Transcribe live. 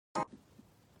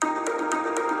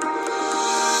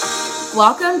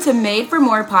Welcome to Made for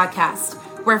More podcast,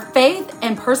 where faith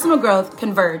and personal growth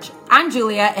converge. I'm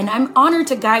Julia, and I'm honored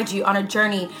to guide you on a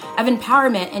journey of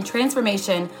empowerment and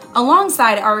transformation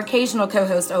alongside our occasional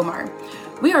co-host, Omar.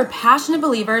 We are passionate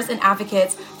believers and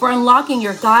advocates for unlocking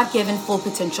your God-given full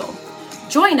potential.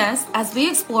 Join us as we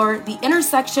explore the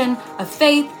intersection of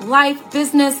faith, life,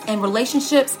 business, and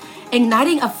relationships,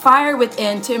 igniting a fire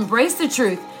within to embrace the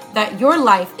truth that your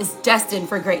life is destined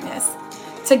for greatness.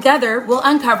 Together, we'll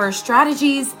uncover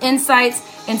strategies,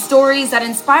 insights, and stories that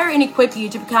inspire and equip you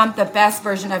to become the best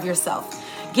version of yourself.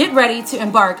 Get ready to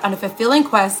embark on a fulfilling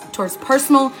quest towards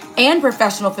personal and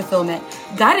professional fulfillment,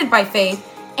 guided by faith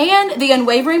and the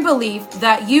unwavering belief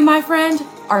that you, my friend,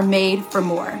 are made for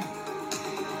more.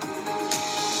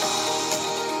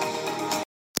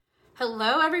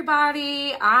 Hello,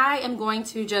 everybody. I am going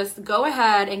to just go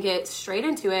ahead and get straight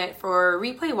into it for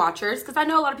replay watchers because I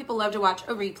know a lot of people love to watch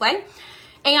a replay.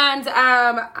 And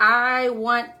I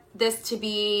want this to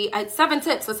be at 7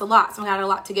 tips. So it's a lot. So I got a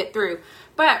lot to get through.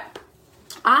 But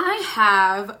I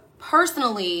have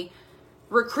personally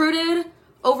recruited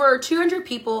over 200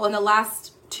 people in the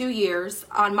last 2 years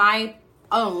on my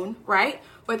own, right?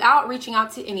 Without reaching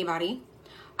out to anybody.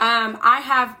 I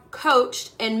have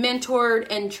coached and mentored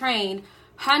and trained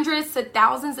hundreds to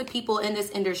thousands of people in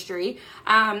this industry.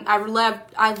 I've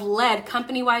led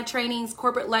company-wide trainings,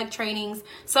 corporate-led trainings.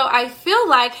 So I feel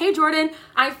like, hey, Jordan,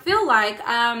 I feel like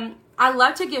I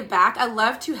love to give back. I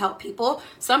love to help people.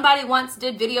 Somebody once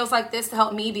did videos like this to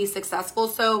help me be successful.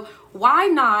 So why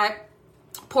not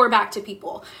pour back to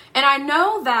people? And I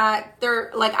know that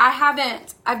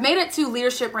I've made it to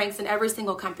leadership ranks in every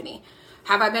single company.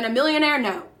 Have I been a millionaire?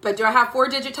 No. But do I have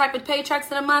 4-digit type of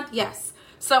paychecks in a month? Yes.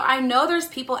 So I know there's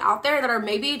people out there that are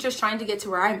maybe just trying to get to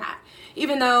where I'm at,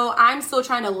 even though I'm still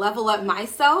trying to level up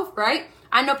myself, right?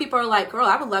 I know people are like, girl,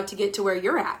 I would love to get to where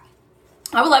you're at.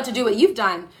 I would love to do what you've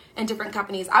done in different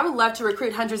companies. I would love to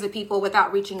recruit hundreds of people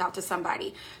without reaching out to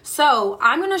somebody. So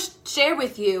I'm going to share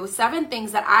with you 7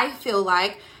 things that I feel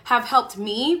like have helped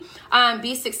me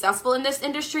be successful in this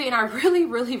industry. And I really,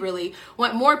 really, really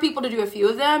want more people to do a few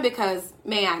of them because,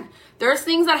 man, there's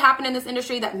things that happen in this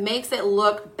industry that makes it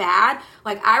look bad.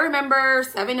 Like I remember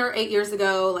 7 or 8 years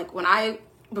ago, like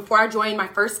before I joined my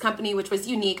first company, which was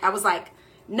Unique, I was like,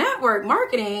 network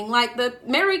marketing, like the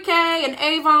Mary Kay and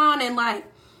Avon and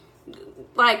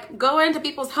like go into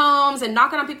people's homes and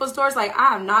knocking on people's doors. Like,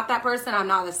 I'm not that person. I'm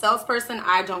not a salesperson.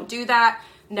 I don't do that.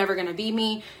 Never gonna be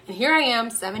me. And here I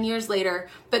am 7 years later,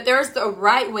 but there's the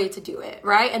right way to do it,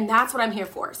 right? And that's what I'm here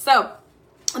for. So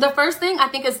the first thing I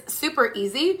think is super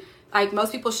easy. Like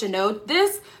most people should know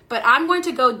this, but I'm going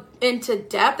to go into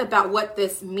depth about what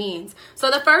this means. So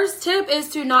the first tip is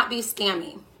to not be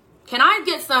scammy. Can I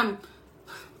get some,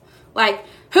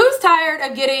 who's tired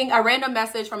of getting a random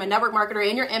message from a network marketer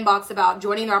in your inbox about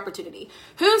joining their opportunity?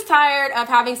 Who's tired of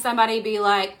having somebody be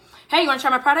like, hey, you want to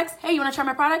try my products? Hey, you want to try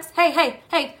my products? Hey,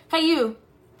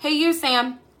 you,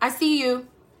 Sam, I see you.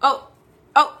 Oh,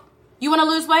 you want to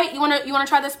lose weight? You want to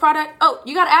try this product? Oh,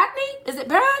 you got acne? Is it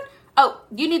bad? Oh,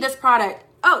 you need this product.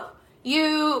 Oh,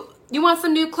 you want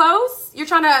some new clothes? You're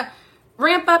trying to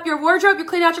ramp up your wardrobe? You're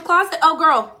cleaning out your closet? Oh,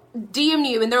 girl, DM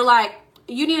you. And they're like,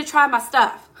 you need to try my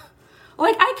stuff.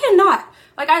 Like, I cannot.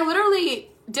 Like, I literally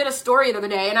did a story the other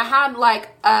day, and I had,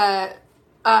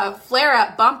 a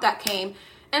flare-up bump that came,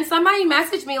 and somebody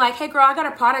messaged me, like, hey, girl, I got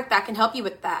a product that can help you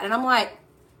with that. And I'm like,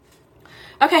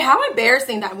 okay, how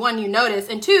embarrassing that, 1, you notice,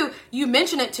 and 2, you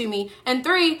mention it to me, and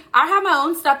 3, I have my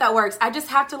own stuff that works. I just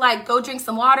have to, go drink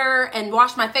some water and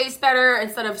wash my face better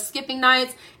instead of skipping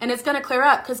nights, and it's going to clear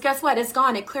up, because guess what? It's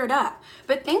gone. It cleared up.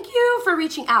 But thank you for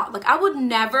reaching out. Like, I would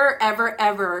never, ever,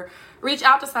 ever reach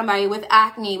out to somebody with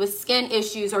acne, with skin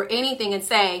issues or anything and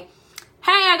say,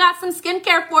 hey, I got some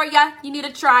skincare for you. You need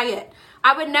to try it.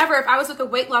 I would never, if I was with a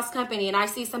weight loss company and I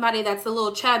see somebody that's a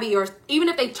little chubby, or even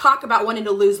if they talk about wanting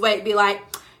to lose weight, be like,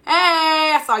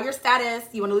 hey, I saw your status.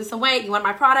 You want to lose some weight? You want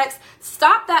my products?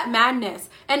 Stop that madness.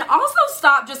 And also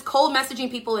stop just cold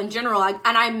messaging people in general. And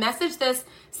I messaged this,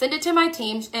 sent it to my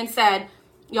team and said,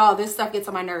 y'all, this stuff gets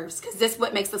on my nerves because this is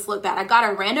what makes this look bad. I got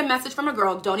a random message from a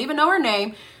girl, don't even know her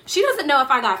name. She doesn't know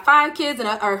if I got 5 kids and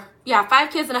 5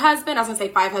 kids and a husband. I was gonna say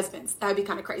 5 husbands. That would be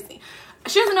kind of crazy.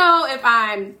 She doesn't know if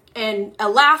I'm in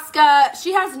Alaska.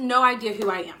 She has no idea who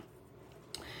I am.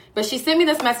 But she sent me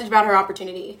this message about her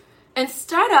opportunity.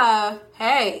 Instead of,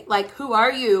 hey, who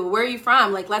are you? Where are you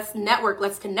from? Let's network,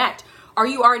 let's connect. Are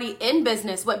you already in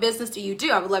business? What business do you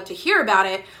do? I would love to hear about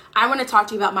it. I want to talk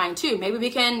to you about mine too. Maybe we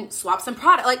can swap some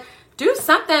product. Do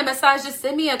something besides just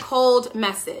send me a cold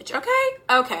message.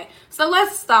 Okay. So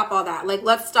let's stop all that.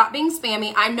 Let's stop being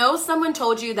spammy. I know someone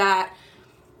told you that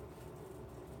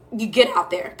you get out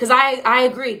there. Because I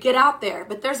agree, get out there.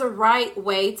 But there's a right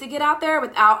way to get out there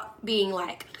without being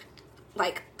like,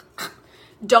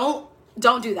 don't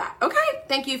do that. Okay,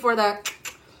 thank you for the,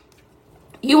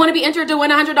 you want to be entered to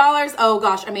win $100? Oh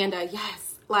gosh, Amanda,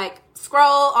 yes. Like,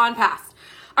 scroll on past.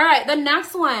 All right, the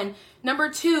next one, number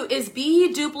 2, is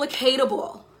be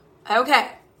duplicatable. Okay,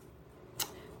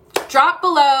 drop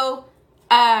below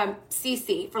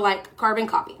CC for like carbon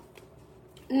copy.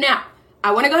 Now,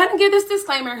 I want to go ahead and give this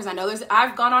disclaimer because I know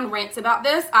I've gone on rants about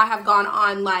this. I have gone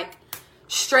on like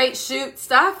straight shoot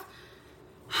stuff.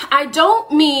 I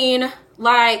don't mean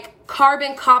like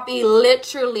carbon copy,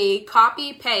 literally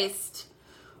copy paste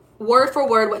word for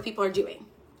word what people are doing.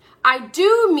 I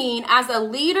do mean as a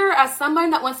leader, as someone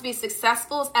that wants to be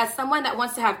successful, as someone that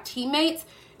wants to have teammates,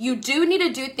 you do need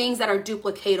to do things that are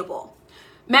duplicatable.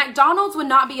 McDonald's would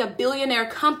not be a billionaire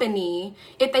company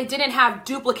if they didn't have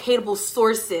duplicatable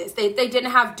sources. They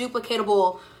didn't have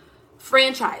duplicatable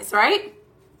franchise, right?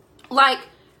 Like,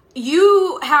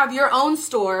 you have your own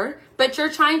store, but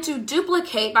you're trying to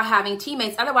duplicate by having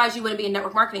teammates. Otherwise, you wouldn't be in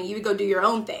network marketing. You would go do your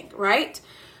own thing, right?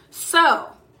 So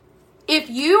if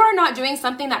you are not doing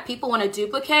something that people want to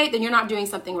duplicate, then you're not doing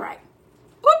something right.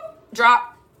 Whoop,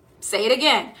 drop, say it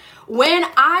again. When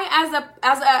I,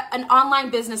 as an online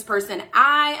business person,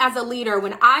 I, as a leader,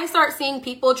 when I start seeing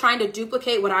people trying to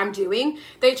duplicate what I'm doing,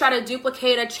 they try to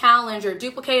duplicate a challenge or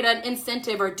duplicate an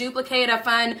incentive or duplicate a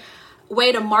fun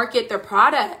way to market their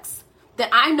products, that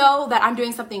I know that I'm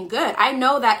doing something good. I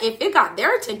know that if it got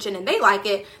their attention and they like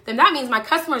it, then that means my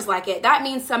customers like it. That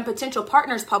means some potential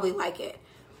partners probably like it.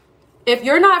 If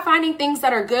you're not finding things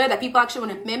that are good, that people actually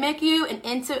want to mimic you and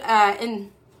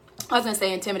I was going to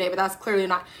say intimidate, but that's clearly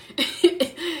not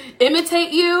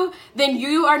imitate you, then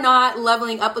you are not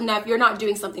leveling up enough. You're not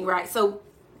doing something right. So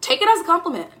take it as a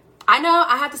compliment. I know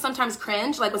I have to sometimes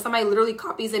cringe. Like when somebody literally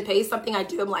copies and pastes something I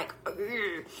do, I'm like, ugh.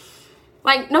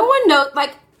 Like no one knows,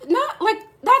 like, not like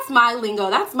that's my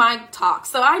lingo. That's my talk.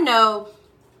 So I know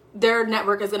their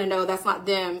network is going to know that's not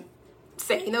them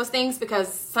saying those things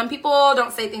because some people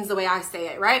don't say things the way I say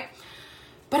it. Right.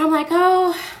 But I'm like,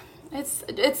 oh, it's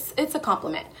a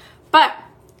compliment. But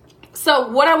so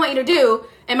what I want you to do,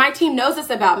 and my team knows this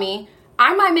about me,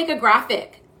 I might make a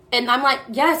graphic and I'm like,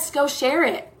 yes, go share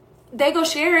it. They go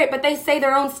share it, but they say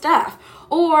their own stuff.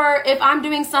 Or if I'm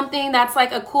doing something that's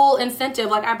like a cool incentive,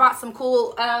 like I bought some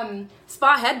cool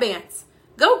spa headbands,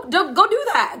 go do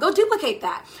that. Go duplicate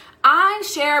that. I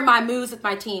share my moves with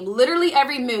my team, literally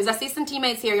every move. I see some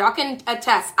teammates here. Y'all can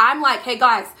attest. I'm like, hey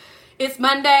guys, it's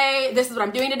Monday. This is what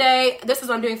I'm doing today. This is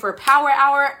what I'm doing for a power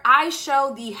hour. I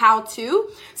show the how-to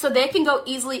so they can go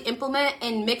easily implement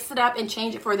and mix it up and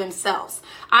change it for themselves.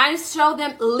 I show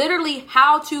them literally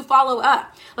how to follow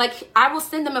up. Like I will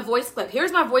send them a voice clip.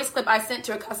 Here's my voice clip I sent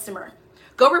to a customer.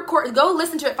 Go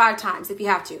listen to it 5 times if you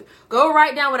have to. Go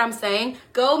write down what I'm saying.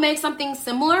 Go make something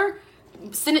similar.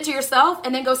 Send it to yourself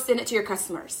and then go send it to your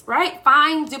customers, right?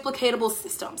 Find duplicatable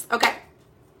systems. Okay.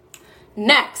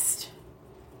 Next.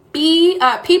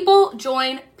 People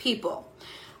join people.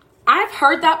 I've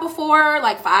heard that before,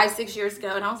 like 5-6 years ago,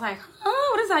 and I was like, oh,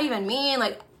 what does that even mean?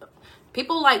 Like,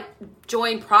 people like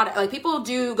join product, like people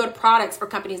do go to products for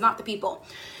companies, not the people.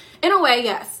 In a way,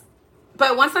 yes.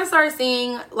 But once I started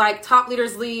seeing like top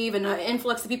leaders leave and an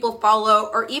influx of people follow,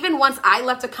 or even once I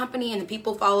left a company and the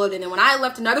people followed, and then when I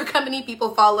left another company,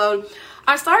 people followed,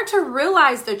 I started to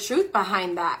realize the truth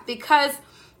behind that. Because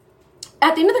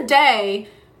at the end of the day,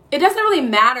 it doesn't really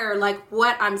matter like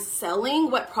what I'm selling,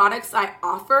 what products I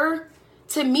offer.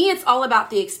 To me, it's all about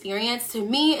the experience. To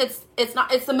me, it's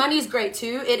the money is great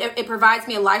too. It provides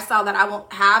me a lifestyle that I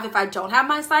won't have if I don't have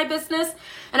my side business.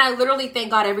 And I literally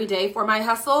thank God every day for my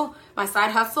hustle, my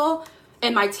side hustle,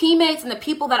 and my teammates and the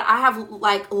people that I have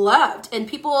like loved, and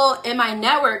people in my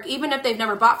network, even if they've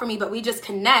never bought from me, but we just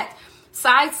connect.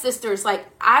 Side sisters, like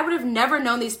I would have never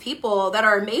known these people that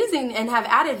are amazing and have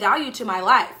added value to my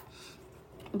life.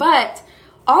 But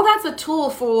all that's a tool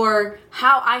for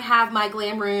how I have my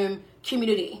Glam Room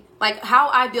community, like how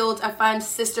I build a fun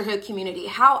sisterhood community,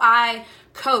 how I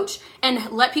coach and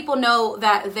let people know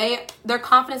that their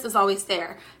confidence is always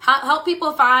there. Help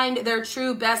people find their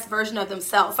true best version of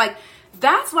themselves. Like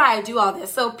that's why I do all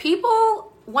this. So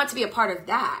people want to be a part of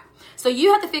that. So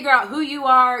you have to figure out who you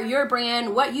are, your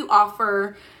brand, what you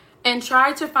offer, and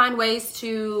try to find ways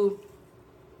to,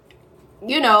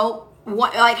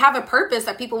 like have a purpose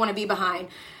that people want to be behind.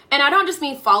 And I don't just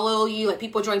mean follow you, like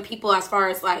people join people as far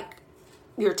as like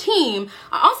your team.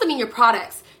 I also mean your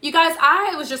products. You guys,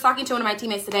 I was just talking to one of my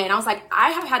teammates today and I was like, I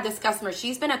have had this customer.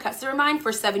 She's been a customer of mine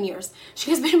for 7 years.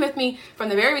 She has been with me from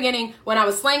the very beginning when I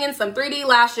was slinging some 3D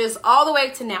lashes all the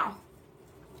way to now.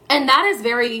 And that is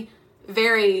very,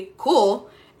 very cool.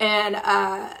 And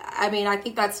I mean, I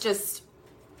think that's just,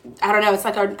 I don't know, it's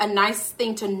like a nice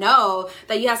thing to know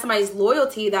that you have somebody's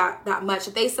loyalty that much,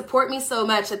 that they support me so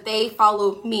much, that they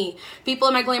follow me. People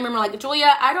in my glam room are like,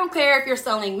 Julia, I don't care if you're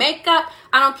selling makeup.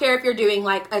 I don't care if you're doing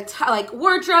like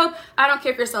wardrobe. I don't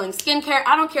care if you're selling skincare.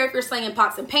 I don't care if you're slinging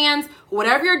pots and pans.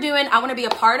 Whatever you're doing, I want to be a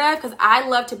part of, because I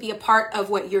love to be a part of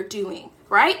what you're doing.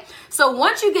 Right? So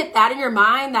once you get that in your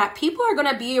mind, that people are going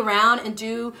to be around and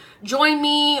join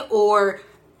me or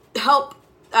help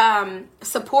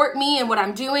support me in what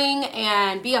I'm doing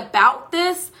and be about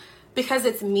this because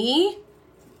it's me,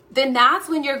 then that's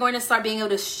when you're going to start being able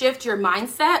to shift your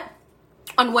mindset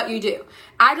on what you do.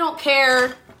 I don't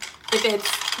care if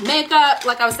it's makeup,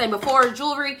 like I was saying before,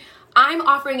 jewelry. I'm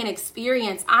offering an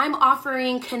experience. I'm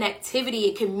offering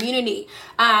connectivity, community,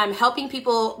 helping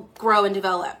people grow and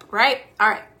develop, right? All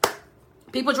right.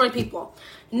 People join people.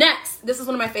 Next, this is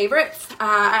one of my favorites.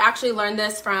 I actually learned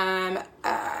this from,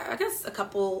 I guess,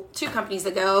 two companies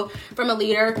ago from a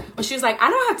leader when she was like, I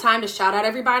don't have time to shout out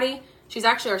everybody. She's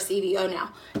actually our CVO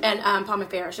now, and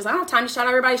Pomifera. She's like, I don't have time to shout out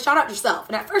everybody. Shout out yourself.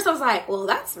 And at first I was like, well,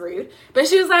 that's rude. But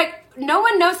she was like, no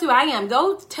one knows who I am.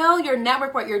 Go tell your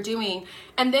network what you're doing,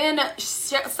 and then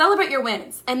celebrate your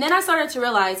wins. And then I started to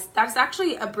realize that's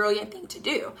actually a brilliant thing to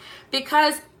do,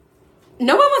 because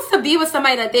no one wants to be with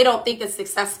somebody that they don't think is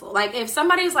successful. Like if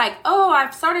somebody's like, oh,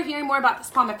 I've started hearing more about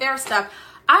this Pomifera stuff.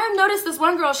 I have noticed this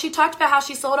one girl, she talked about how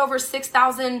she sold over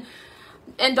 $6,000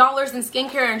 in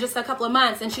skincare in just a couple of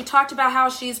months. And she talked about how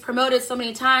she's promoted so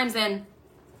many times. And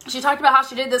she talked about how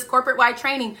she did this corporate-wide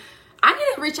training. I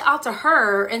need to reach out to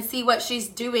her and see what she's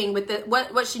doing with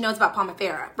what she knows about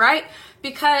Pomifera, right?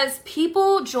 Because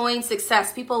people join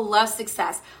success. People love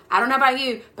success. I don't know about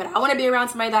you, but I want to be around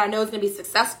somebody that I know is going to be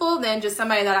successful than just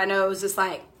somebody that I know is just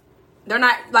like, they're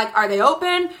not like, are they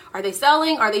open? Are they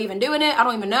selling? Are they even doing it? I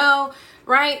don't even know,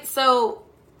 right? So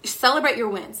celebrate your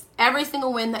wins. Every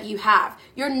single win that you have.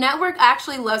 Your network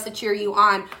actually loves to cheer you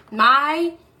on.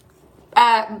 My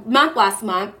last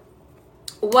month,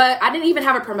 I didn't even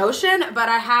have a promotion, but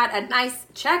I had a nice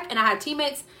check and I had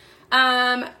teammates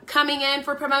coming in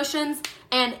for promotions,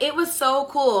 and it was so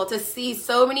cool to see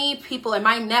so many people in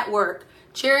my network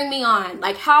cheering me on.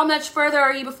 Like, how much further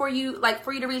are you for you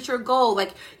to reach your goal?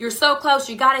 Like, you're so close,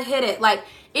 you got to hit it. Like,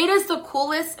 it is the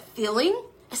coolest feeling,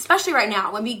 especially right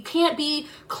now when we can't be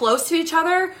close to each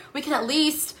other. We can at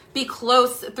least be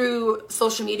close through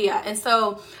social media. And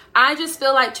so I just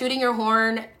feel like tooting your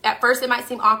horn, at first it might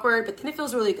seem awkward, but then it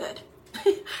feels really good.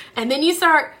 And then you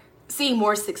start seeing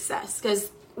more success,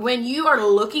 because when you are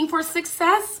looking for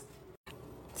success,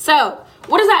 so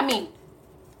what does that mean?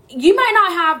 You might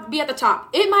not be at the top.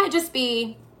 It might just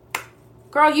be,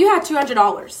 girl, you had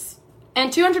 $200,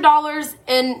 and $200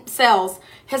 in sales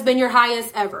has been your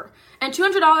highest ever. And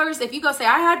 $200, if you go say,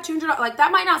 I had $200, like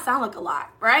that might not sound like a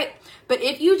lot, right? But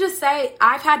if you just say,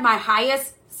 I've had my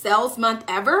highest sales month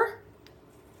ever,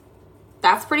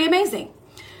 that's pretty amazing.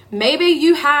 Maybe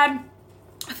you had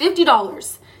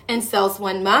 $50 in sales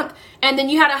one month, and then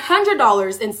you had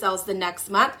 $100 in sales the next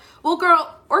month. Well,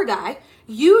 girl or guy,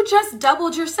 you just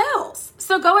doubled your sales.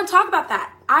 So go and talk about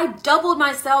that. I doubled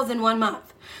my sales in 1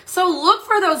 month. So look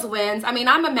for those wins. I mean,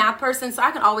 I'm a math person, so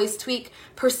I can always tweak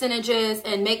percentages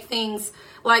and make things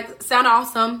like sound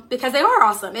awesome, because they are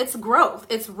awesome. It's growth.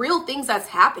 It's real things that's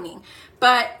happening.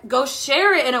 But go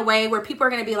share it in a way where people are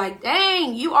going to be like,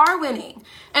 dang, you are winning.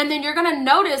 And then you're going to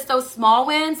notice those small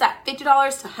wins, that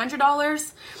 $50 to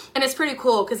 $100. And it's pretty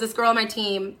cool, because this girl on my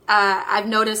team, I've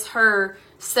noticed her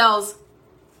sales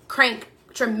crank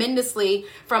tremendously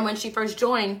from when she first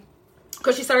joined,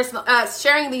 because she started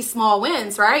sharing these small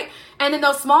wins, right? And then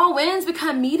those small wins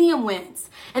become medium wins.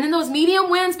 And then those medium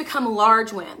wins become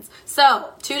large wins.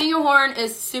 So tooting your horn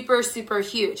is super, super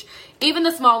huge. Even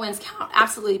the small wins count.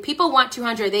 Absolutely. People want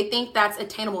 200. They think that's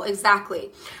attainable.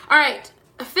 Exactly. All right.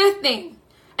 A fifth thing.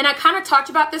 And I kind of talked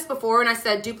about this before when I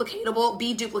said duplicatable,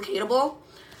 be duplicatable.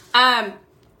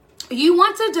 You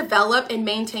want to develop and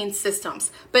maintain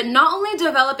systems, but not only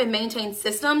develop and maintain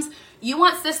systems, you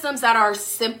want systems that are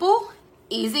simple,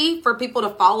 easy for people to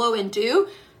follow and do,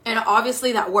 and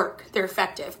obviously that work. They're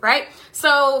effective, right?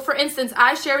 So for instance,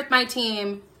 I share with my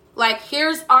team, like,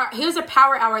 here's a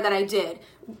power hour that I did.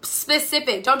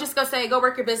 Specific. Don't just go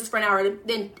work your business for an hour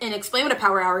and explain what a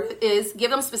power hour is.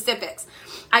 Give them specifics.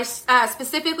 I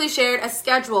specifically shared a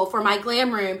schedule for my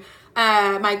glam room,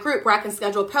 my group, where I can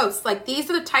schedule posts. Like, these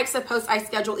are the types of posts I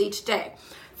schedule each day.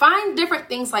 Find different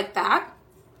things like that.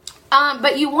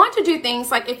 But you want to do things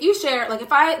like, if you share, like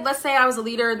let's say I was a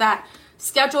leader that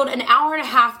scheduled an hour and a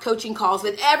half coaching calls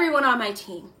with everyone on my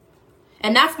team.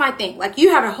 And that's my thing. Like, you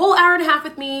have a whole hour and a half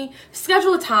with me,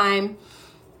 schedule a time.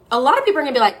 A lot of people are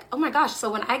gonna be like, oh my gosh,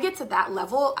 so when I get to that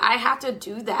level, I have to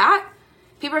do that?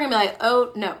 People are gonna be like,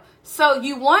 oh no. So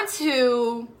you want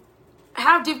to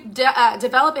have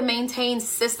develop and maintain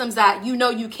systems that you know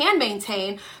you can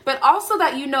maintain, but also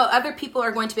that you know other people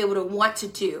are going to be able to want to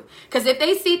do. Because if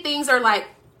they see things are like,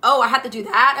 oh, I have to do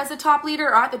that as a top leader,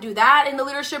 or I have to do that in the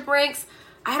leadership ranks,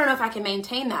 I don't know if I can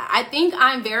maintain that. I think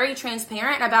I'm very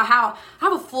transparent about how I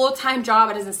have a full-time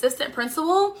job as an assistant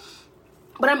principal,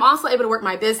 but I'm also able to work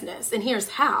my business, and here's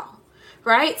how,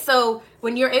 right? So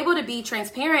when you're able to be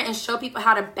transparent and show people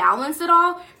how to balance it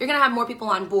all, you're gonna have more people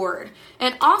on board.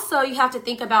 And also you have to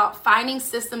think about finding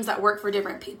systems that work for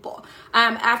different people.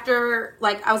 After,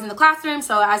 like, I was in the classroom,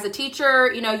 so as a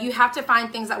teacher, you know, you have to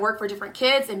find things that work for different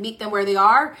kids and meet them where they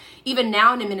are. Even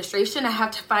now in administration, I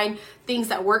have to find things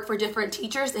that work for different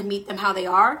teachers and meet them how they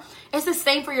are. It's the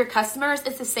same for your customers.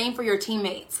 It's the same for your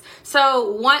teammates.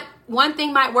 So one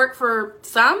thing might work for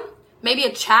some, maybe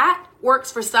a chat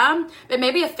works for some, but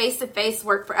maybe a face-to-face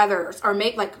work for others, or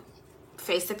make like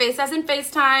face-to-face as in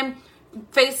FaceTime,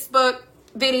 Facebook,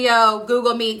 video,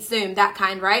 Google Meet, Zoom, that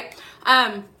kind, right?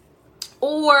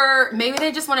 Or maybe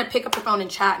they just want to pick up the phone and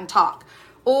chat and talk.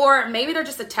 Or maybe they're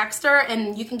just a texter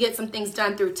and you can get some things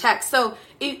done through text. So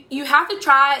you have to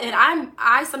try, and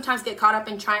I sometimes get caught up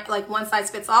in trying, like, one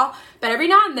size fits all, but every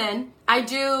now and then I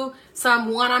do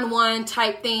some one-on-one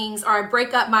type things, or I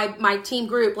break up my team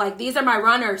group. Like, these are my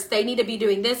runners, they need to be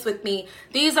doing this with me.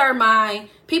 These are my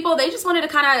people, they just wanted to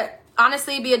kind of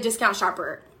honestly be a discount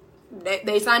shopper.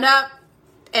 They signed up,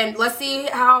 and let's see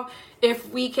if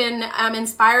we can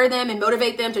inspire them and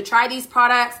motivate them to try these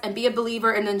products and be a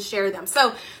believer and then share them.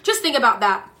 So just think about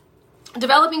that.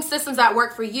 Developing systems that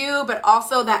work for you, but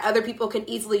also that other people can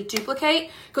easily duplicate.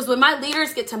 Because when my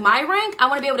leaders get to my rank, I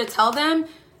want to be able to tell them,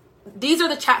 these are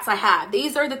the chats I have.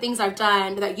 These are the things I've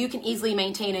done that you can easily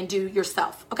maintain and do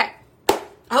yourself. Okay,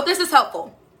 I hope this is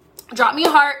helpful. Drop me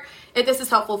a heart if this is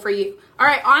helpful for you. All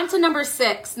right, on to number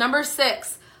 6. Number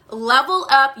 6. Level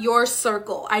up your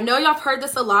circle. I know y'all have heard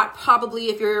this a lot, probably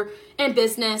if you're in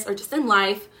business or just in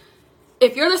life.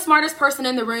 If you're the smartest person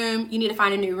in the room, you need to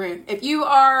find a new room. If you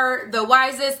are the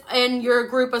wisest in your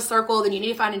group of circle, then you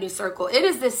need to find a new circle. It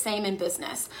is the same in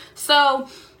business. So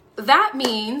that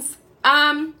means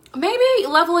maybe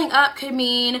leveling up could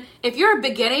mean if you're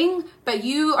beginning, but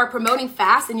you are promoting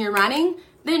fast and you're running,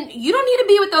 then you don't need to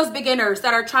be with those beginners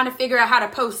that are trying to figure out how to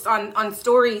post on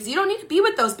stories. You don't need to be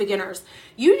with those beginners.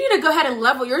 You need to go ahead and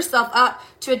level yourself up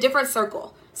to a different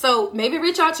circle. So maybe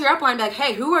reach out to your upline, like,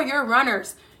 hey, who are your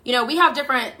runners? You know, we have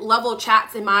different level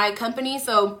chats in my company.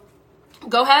 So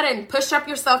go ahead and push up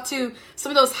yourself to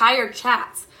some of those higher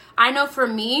chats. I know for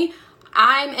me,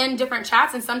 I'm in different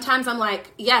chats, and sometimes I'm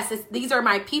like, yes, these are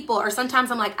my people. Or sometimes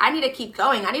I'm like, I need to keep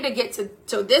going. I need to get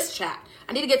to this chat.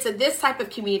 I need to get to this type of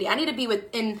community. I need to be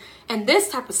in this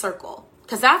type of circle,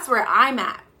 because that's where I'm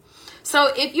at.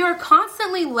 So if you're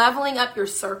constantly leveling up your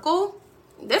circle,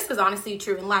 this is honestly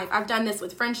true in life. I've done this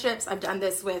with friendships. I've done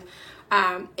this with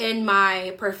in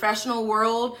my professional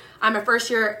world. I'm a first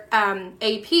year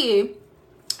AP,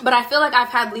 but I feel like I've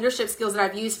had leadership skills that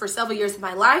I've used for several years of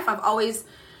my life. I've always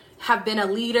have been a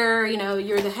leader. You know,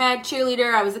 you're the head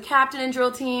cheerleader. I was a captain in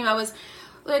drill team. I was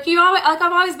like, I've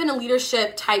always been a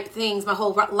leadership type things my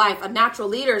whole life, a natural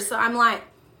leader. So I'm like,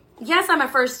 yes, I'm a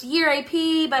first year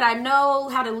AP, but I know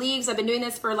how to lead. So I've been doing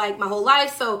this for like my whole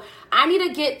life. So I need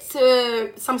to get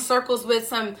to some circles with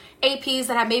some APs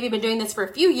that have maybe been doing this for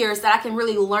a few years that I can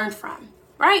really learn from,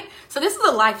 right? So this is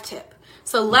a life tip.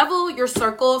 So level your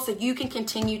circle so you can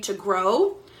continue to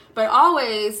grow, but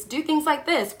always do things like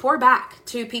this. Pour back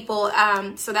to people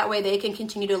so that way they can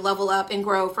continue to level up and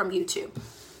grow from you too.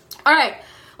 All right,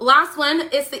 last one.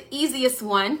 It's the easiest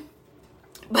one,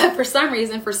 but for some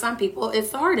reason, for some people,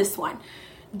 it's the hardest one.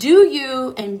 Do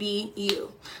you and be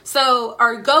you. So,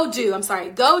 or go do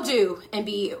and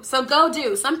be you. So go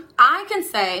do. I can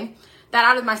say that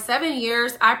out of my 7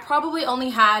 years, I probably only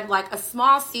had like a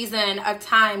small season of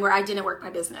time where I didn't work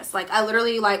my business. Like I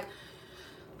literally I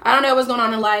don't know what's going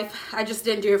on in life. I just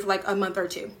didn't do it for like a month or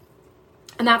two.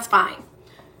 And that's fine.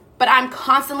 But I'm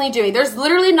constantly doing. There's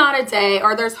literally not a day,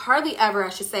 or there's hardly ever, I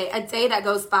should say, a day that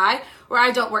goes by where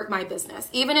I don't work my business.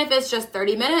 Even if it's just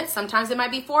 30 minutes, sometimes it might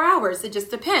be 4 hours. It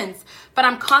just depends. But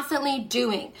I'm constantly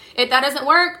doing. If that doesn't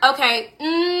work, okay,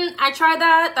 I tried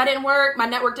that. That didn't work. My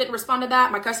network didn't respond to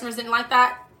that. My customers didn't like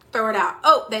that. Throw it out.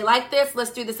 Oh, they like this.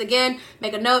 Let's do this again.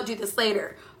 Make a note. Do this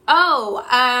later. Oh,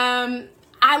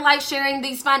 I like sharing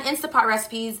these fun Instapot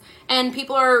recipes, and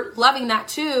people are loving that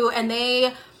too. And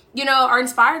they are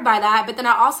inspired by that. But then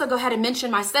I also go ahead and mention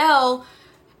my sale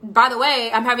by the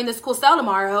way, I'm having this cool sale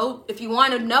tomorrow. If you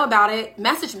want to know about it,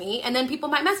 message me. And then people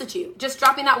might message you, just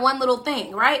dropping that one little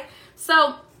thing, right?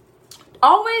 So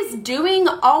always doing,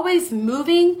 always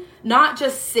moving, not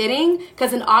just sitting,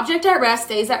 because an object at rest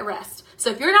stays at rest. So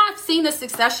if you're not seeing the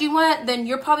success you want, then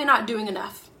you're probably not doing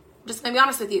enough. Just gonna be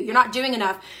honest with you, you're not doing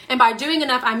enough. And by doing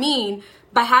enough, I mean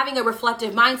by having a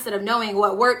reflective mindset of knowing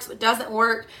what works, what doesn't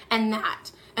work, and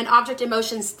that. An object in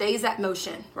motion stays at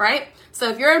motion, right? So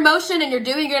if you're in motion and you're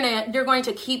doing, you're going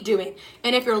to keep doing.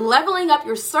 And if you're leveling up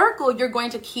your circle, you're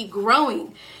going to keep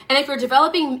growing. And if you're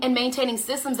developing and maintaining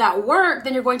systems that work,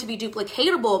 then you're going to be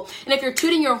duplicatable. And if you're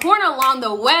tooting your horn along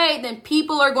the way, then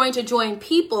people are going to join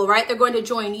people, right? They're going to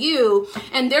join you,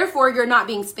 and therefore you're not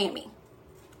being spammy.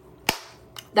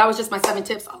 That was just my 7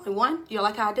 tips all in one. You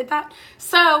like how I did that?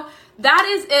 So that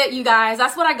is it, you guys.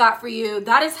 That's what I got for you.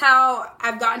 That is how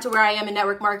I've gotten to where I am in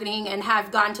network marketing and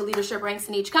have gotten to leadership ranks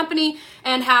in each company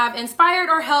and have inspired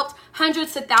or helped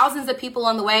hundreds to thousands of people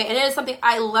on the way. And it is something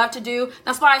I love to do.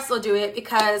 That's why I still do it,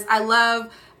 because I love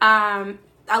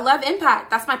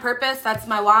impact. That's my purpose. That's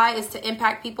my why, is to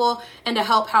impact people and to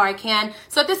help how I can.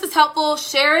 So if this is helpful,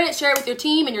 share it with your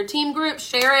team and your team group,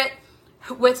 share it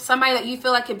with somebody that you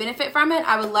feel like could benefit from it.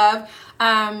 I would love,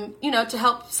 to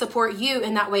help support you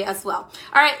in that way as well.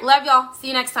 All right. Love y'all. See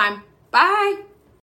you next time. Bye.